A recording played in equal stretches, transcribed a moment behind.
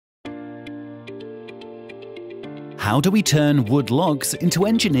How do we turn wood logs into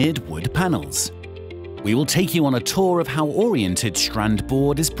engineered wood panels? We will take you on a tour of how Oriented Strand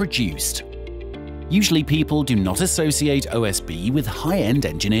Board is produced. Usually people do not associate OSB with high-end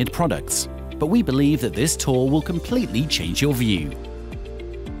engineered products, but we believe that this tour will completely change your view.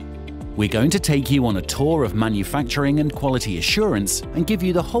 We're going to take you on a tour of manufacturing and quality assurance and give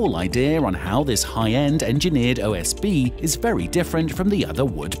you the whole idea on how this high-end engineered OSB is very different from the other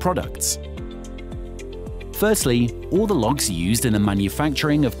wood products. Firstly, all the logs used in the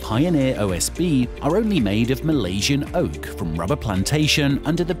manufacturing of PioneerOSB are only made of Malaysian oak from rubber plantation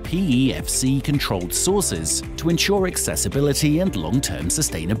under the PEFC controlled sources to ensure accessibility and long-term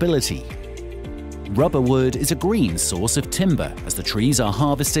sustainability. Rubber wood is a green source of timber as the trees are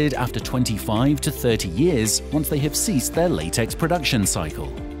harvested after 25 to 30 years once they have ceased their latex production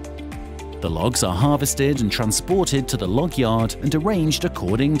cycle. The logs are harvested and transported to the log yard and arranged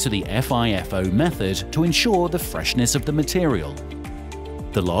according to the FIFO method to ensure the freshness of the material.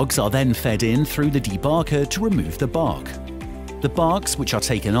 The logs are then fed in through the debarker to remove the bark. The barks which are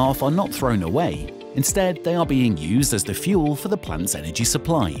taken off are not thrown away. Instead, they are being used as the fuel for the plant's energy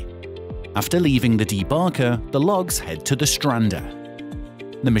supply. After leaving the debarker, the logs head to the strander.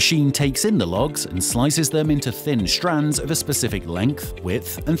 The machine takes in the logs and slices them into thin strands of a specific length,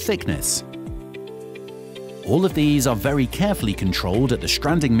 width, and thickness. All of these are very carefully controlled at the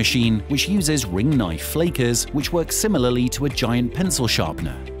stranding machine, which uses ring knife flakers which work similarly to a giant pencil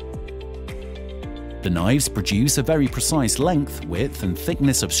sharpener. The knives produce a very precise length, width, and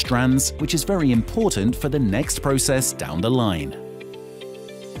thickness of strands, which is very important for the next process down the line.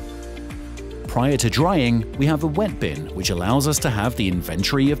 Prior to drying, we have a wet bin, which allows us to have the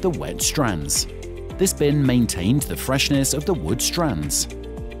inventory of the wet strands. This bin maintained the freshness of the wood strands.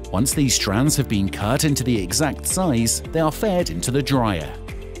 Once these strands have been cut into the exact size, they are fed into the dryer.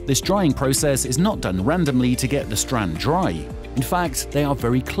 This drying process is not done randomly to get the strand dry. In fact, they are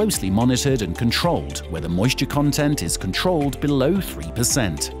very closely monitored and controlled, where the moisture content is controlled below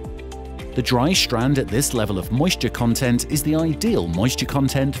 3%. The dry strand at this level of moisture content is the ideal moisture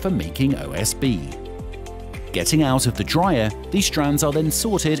content for making OSB. Getting out of the dryer, these strands are then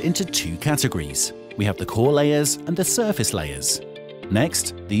sorted into two categories. We have the core layers and the surface layers.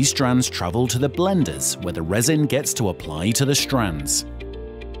 Next, these strands travel to the blenders, where the resin gets to apply to the strands.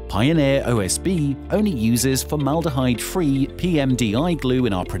 PioneerOSB only uses formaldehyde-free PMDI glue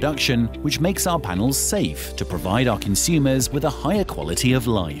in our production, which makes our panels safe to provide our consumers with a higher quality of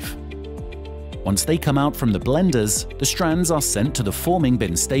life. Once they come out from the blenders, the strands are sent to the forming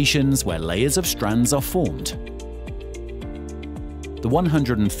bin stations where layers of strands are formed. The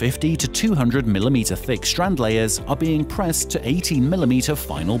 150 to 200 mm thick strand layers are being pressed to 18 mm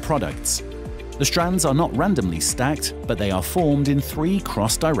final products. The strands are not randomly stacked, but they are formed in three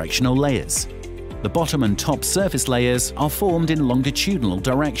cross-directional layers. The bottom and top surface layers are formed in longitudinal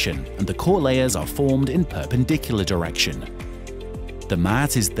direction, and the core layers are formed in perpendicular direction. The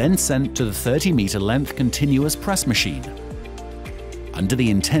mat is then sent to the 30-meter length continuous press machine. Under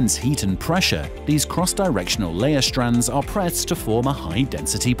the intense heat and pressure, these cross-directional layer strands are pressed to form a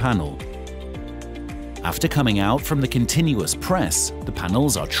high-density panel. After coming out from the continuous press, the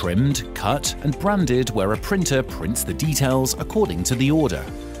panels are trimmed, cut, and branded where a printer prints the details according to the order.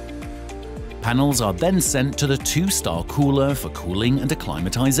 Panels are then sent to the two-star cooler for cooling and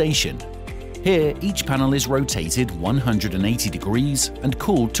acclimatization. Here, each panel is rotated 180 degrees and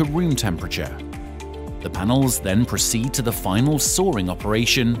cooled to room temperature. The panels then proceed to the final sawing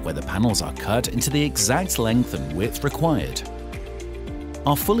operation, where the panels are cut into the exact length and width required.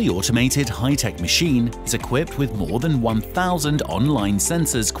 Our fully automated high-tech machine is equipped with more than 1,000 online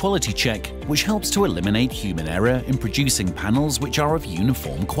sensors quality check, which helps to eliminate human error in producing panels which are of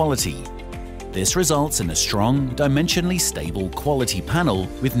uniform quality. This results in a strong, dimensionally stable quality panel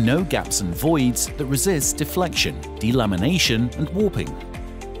with no gaps and voids that resist deflection, delamination, and warping.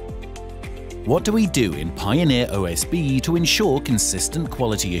 What do we do in PioneerOSB to ensure consistent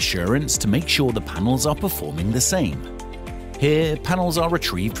quality assurance to make sure the panels are performing the same? Here, panels are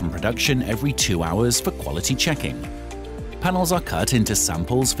retrieved from production every 2 hours for quality checking. Panels are cut into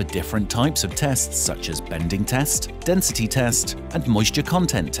samples for different types of tests such as bending test, density test, and moisture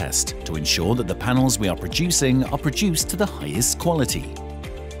content test to ensure that the panels we are producing are produced to the highest quality.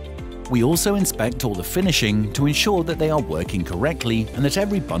 We also inspect all the finishing to ensure that they are working correctly and that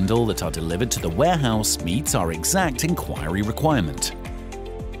every bundle that are delivered to the warehouse meets our exact inquiry requirement.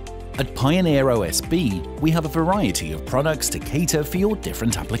 At PioneerOSB, we have a variety of products to cater for your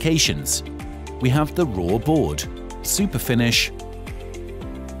different applications. We have the raw board, super finish,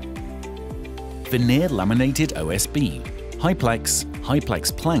 veneer laminated OSB,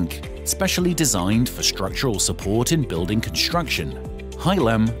 high-plex plank, specially designed for structural support in building construction.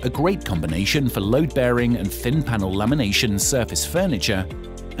 High-lam, a great combination for load-bearing and thin panel lamination surface furniture,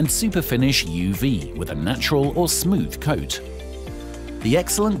 and Superfinish UV with a natural or smooth coat. The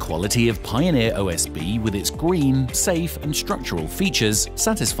excellent quality of PioneerOSB with its green, safe and structural features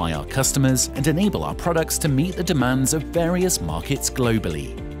satisfy our customers and enable our products to meet the demands of various markets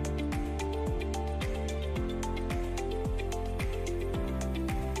globally.